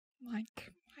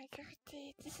Mike,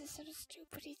 this is so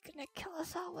stupid. He's gonna kill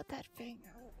us all with that thing.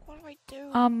 What do I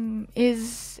do?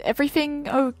 Is everything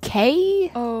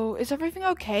okay? Oh, is everything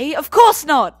okay? Of course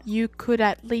not! You could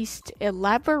at least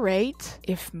elaborate.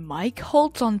 If Mike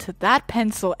holds on to that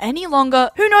pencil any longer,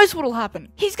 who knows what'll happen?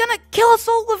 He's gonna kill us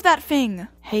all with that thing!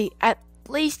 Hey, at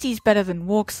least he's better than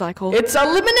Walk Cycle. It's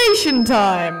elimination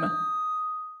time!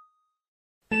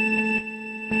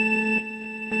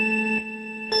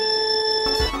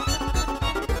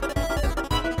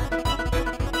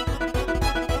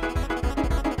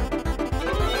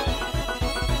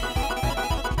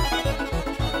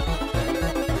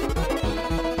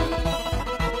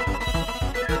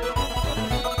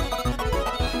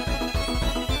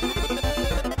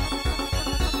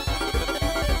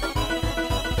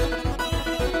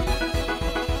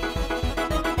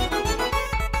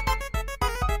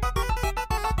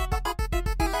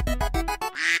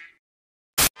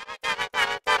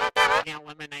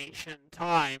 Elimination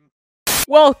time.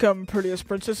 Welcome, prettiest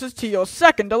princesses, to your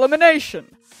second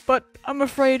elimination. But I'm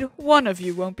afraid one of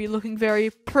you won't be looking very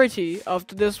pretty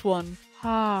after this one.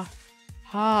 Ha.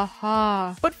 Ha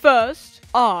ha. But first,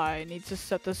 I need to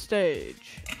set the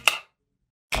stage.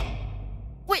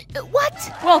 Wait,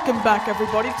 what? Welcome back,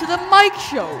 everybody, to the Mike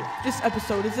Show! This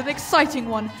episode is an exciting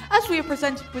one, as we are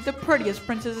presented with the prettiest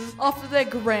princesses after their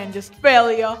grandest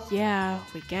failure. Yeah,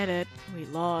 we get it. We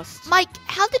lost. Mike,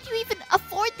 how did you even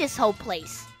afford this whole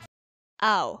place?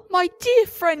 Oh. My dear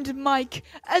friend Mike,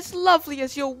 as lovely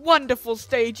as your wonderful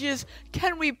stage is,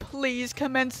 can we please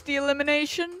commence the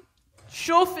elimination?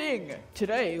 Sure thing.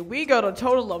 Today, we got a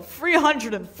total of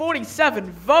 347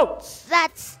 votes.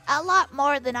 That's a lot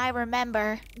more than I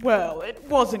remember. Well, it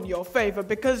wasn't your favor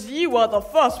because you are the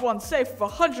first one safe with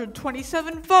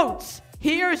 127 votes.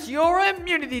 Here's your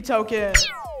immunity token.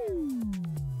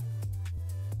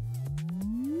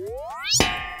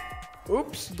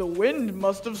 Oops, the wind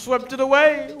must have swept it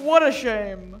away. What a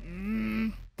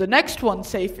shame. The next one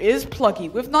safe is Pluggy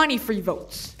with 93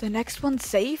 votes. The next one's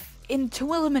safe? In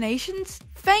 2 eliminations?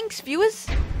 Thanks, viewers!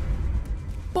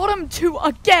 Bottom 2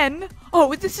 again?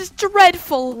 Oh, this is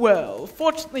dreadful! Well,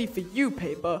 fortunately for you,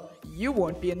 Paper, you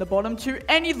won't be in the bottom 2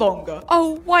 any longer.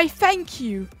 Oh, why thank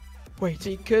you! Wait,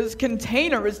 because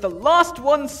Container is the last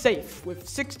one safe with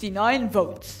 69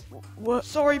 votes. What?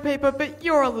 Sorry, Paper, but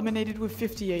you're eliminated with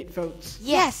 58 votes.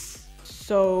 Yes!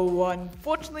 So,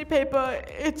 unfortunately, Paper,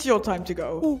 it's your time to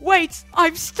go. Oh, wait!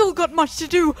 I've still got much to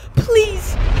do!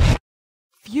 Please!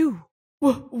 Phew.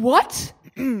 What?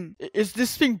 Is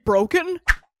this thing broken?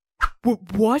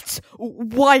 What?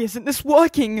 Why isn't this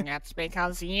working? That's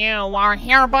because you are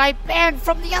hereby banned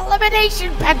from the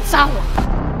elimination pencil.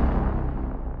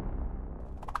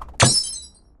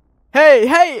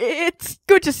 Hey, it's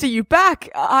good to see you back.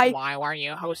 Why were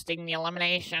you hosting the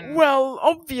elimination? Well,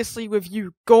 obviously with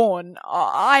you gone,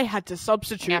 I had to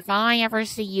substitute. If I ever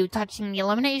see you touching the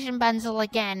elimination pencil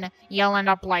again, you'll end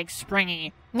up like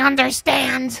Springy.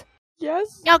 Understand?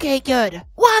 Yes? Okay, good.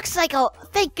 Walk Cycle,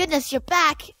 thank goodness you're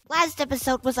back. Last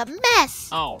episode was a mess.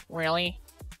 Oh, really?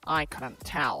 I couldn't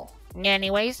tell.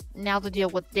 Anyways, now to deal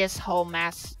with this whole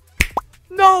mess.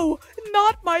 No,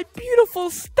 not my beautiful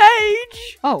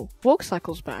stage! Oh, Walk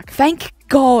Cycle's back. Thank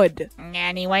God!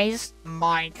 Anyways,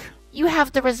 Mike. You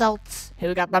have the results.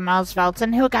 Who got the most votes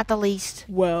and who got the least?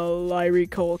 Well, I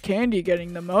recall Candy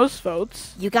getting the most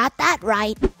votes. You got that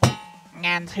right.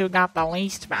 And who got the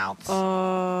least votes?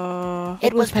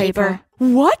 It was Paper.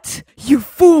 What? You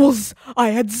fools! I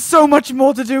had so much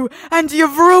more to do, and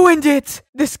you've ruined it!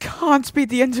 This can't be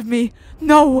the end of me.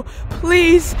 No,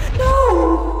 please,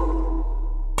 no!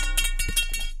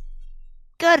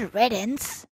 Good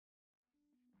riddance.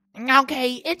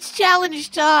 Okay, it's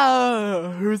challenge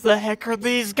time! Who the heck are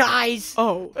these guys?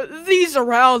 Oh, these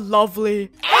are our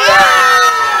lovely...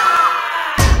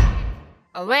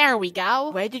 There we go.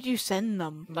 Where did you send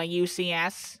them? The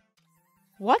UCS.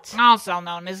 What? Also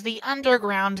known as the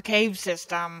Underground Cave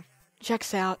System.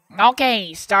 Checks out.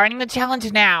 Okay, starting the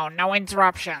challenge now. No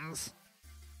interruptions.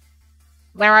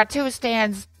 There are 2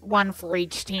 stands, 1 for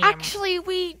each team. Actually,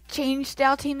 we changed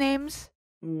our team names.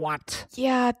 What?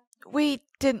 Yeah, we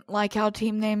didn't like our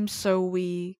team names, so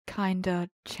we kinda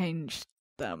changed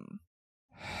them.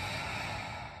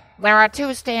 There are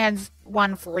 2 stands,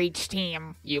 1 for each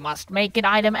team. You must make an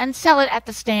item and sell it at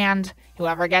the stand.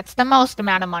 Whoever gets the most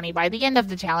amount of money by the end of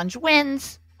the challenge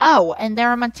wins. Oh, and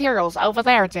there are materials over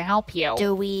there to help you.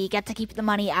 Do we get to keep the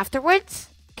money afterwards?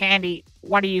 Candy,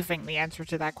 what do you think the answer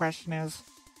to that question is?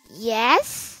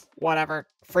 Yes? Whatever.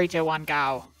 3, 2, 1,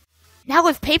 go. Now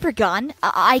with Paper gone,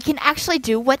 I can actually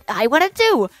do what I want to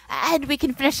do. And we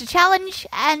can finish the challenge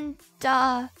and,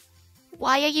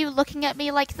 why are you looking at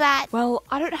me like that? Well,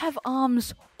 I don't have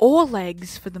arms or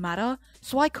legs for the matter,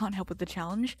 so I can't help with the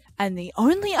challenge. And the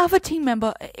only other team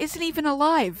member isn't even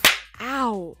alive.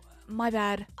 Ow, my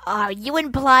bad. Are you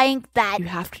implying that... You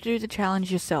have to do the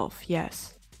challenge yourself,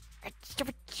 yes.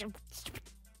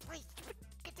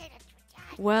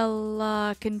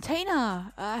 Well,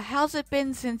 Container, how's it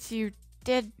been since you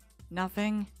did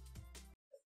nothing?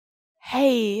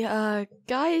 Hey,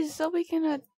 guys, are we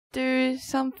gonna do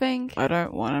something? I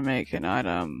don't want to make an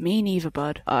item. Me neither,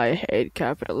 bud. I hate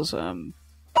capitalism.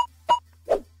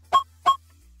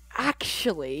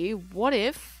 Actually, what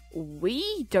if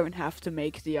we don't have to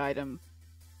make the item?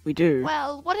 We do.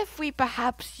 Well, what if we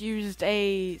perhaps used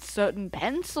a certain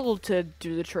pencil to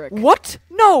do the trick? What?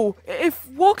 No! If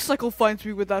Walkcycle finds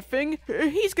me with that thing,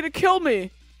 he's gonna kill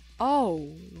me! Oh,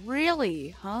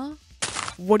 really, huh?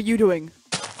 What are you doing?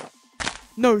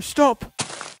 No, stop!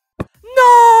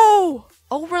 No!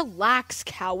 Oh, relax,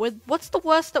 coward. What's the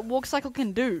worst that Walkcycle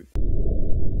can do?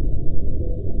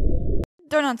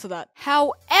 Don't answer that.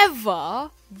 However,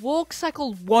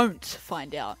 Walkcycle won't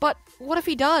find out. But what if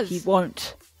he does? He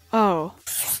won't. Oh.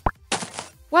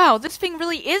 Wow, this thing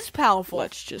really is powerful.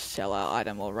 Let's just sell our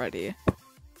item already.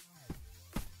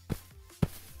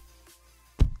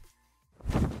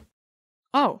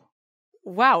 Oh.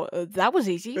 Wow, that was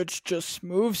easy. It's just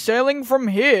smooth sailing from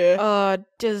here.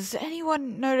 Does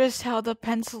anyone notice how the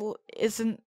pencil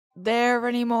isn't there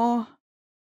anymore?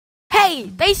 Hey,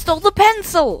 they stole the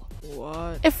pencil!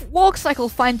 What? If Walkcycle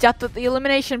finds out that the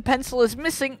elimination pencil is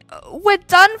missing, we're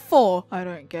done for! I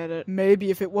don't get it. Maybe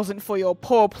if it wasn't for your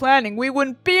poor planning, we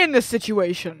wouldn't be in this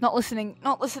situation. Not listening.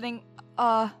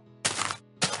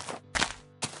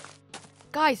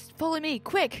 Guys, follow me,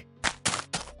 quick!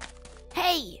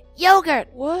 Hey, Yogurt!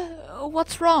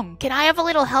 What's wrong? Can I have a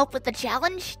little help with the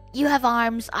challenge? You have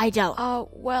arms, I don't.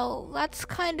 Well, that's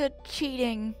kinda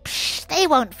cheating. Psh, they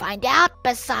won't find out.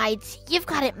 Besides, you've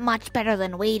got it much better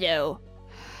than we do.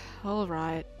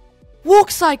 Alright.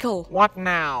 Walkcycle! What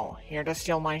now? Here to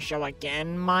steal my show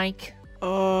again, Mike?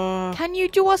 Can you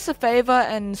do us a favor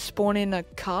and spawn in a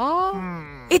car?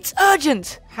 Hmm. It's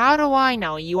urgent! How do I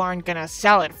know you aren't gonna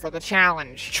sell it for the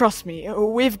challenge? Trust me,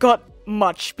 we've got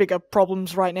much bigger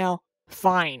problems right now.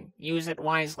 Fine, use it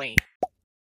wisely.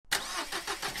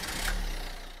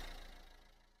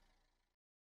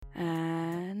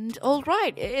 And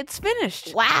alright, it's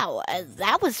finished. Wow,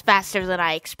 that was faster than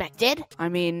I expected. I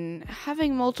mean,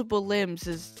 having multiple limbs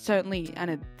is certainly an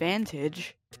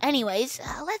advantage. Anyways,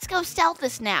 let's go stealth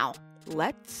this now.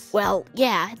 Let's? Well,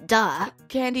 yeah, duh.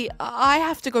 Candy, I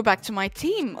have to go back to my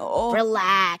team, or...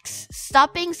 Relax.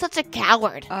 Stop being such a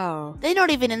coward. Oh. They're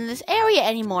not even in this area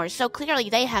anymore, so clearly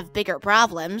they have bigger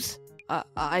problems.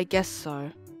 I guess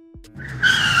so.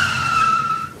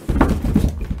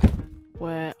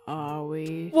 Where are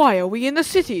we? Why are we in the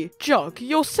city? Jug,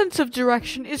 your sense of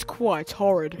direction is quite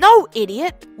horrid. No,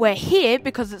 idiot! We're here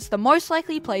because it's the most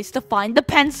likely place to find the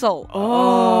pencil.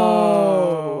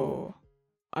 Oh.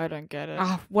 I don't get it.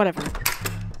 Whatever.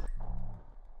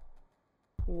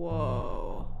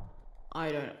 Whoa.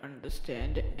 I don't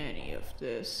understand any of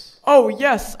this. Oh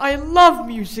yes, I love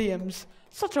museums.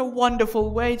 Such a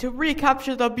wonderful way to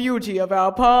recapture the beauty of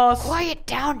our past. Quiet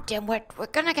down, dimwit. We're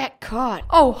gonna get caught.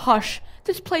 Oh hush,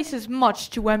 this place is much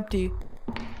too empty.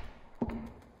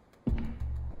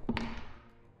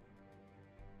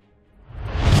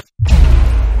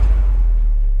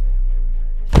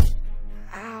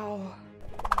 Ow.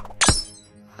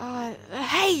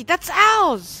 Hey, that's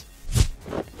ours!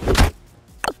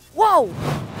 Whoa!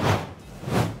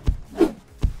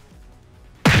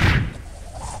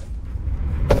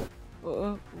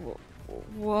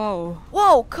 Whoa.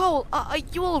 Whoa, Cole, are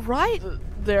you alright?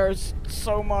 There's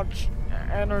so much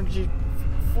energy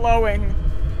flowing.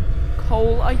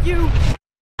 Cole, are you?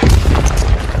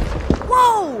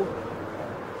 Whoa!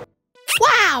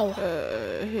 Wow!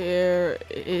 Here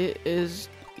is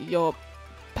your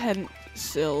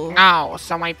pencil. Oh,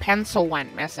 so my pencil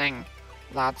went missing.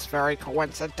 That's very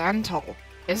coincidental,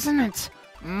 isn't it,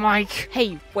 Mike?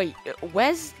 Hey, wait,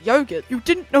 where's Yogurt? You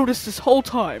didn't notice this whole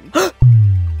time.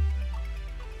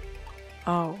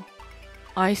 Oh,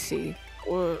 I see.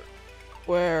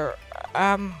 Where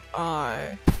am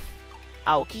I?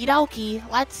 Okie dokie,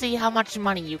 let's see how much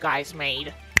money you guys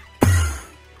made.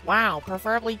 Wow,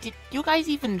 preferably, did you guys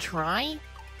even try?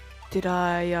 Did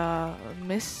I,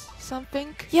 miss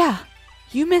something? Yeah,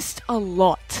 you missed a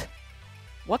lot.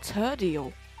 What's her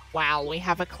deal? Well, we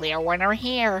have a clear winner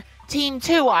here. Team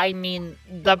 2, I mean,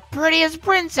 the prettiest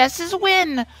princesses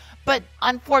win! But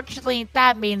unfortunately,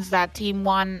 that means that Team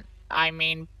 1, I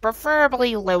mean,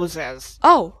 preferably loses.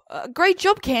 Oh, great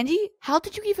job, Candy. How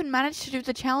did you even manage to do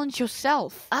the challenge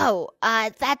yourself? Oh,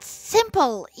 that's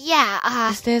simple. Yeah,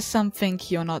 Is there something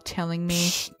you're not telling me?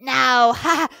 Shh, no,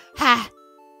 ha ha.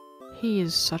 He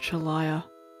is such a liar.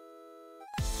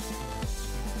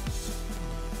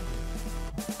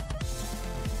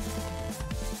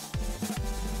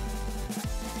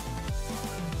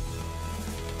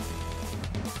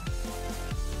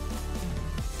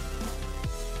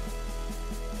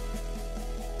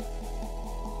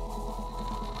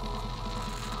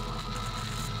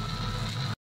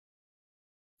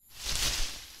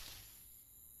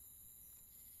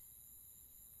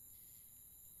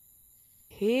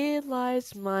 Here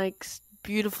lies Mike's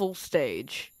beautiful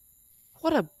stage.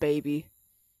 What a baby.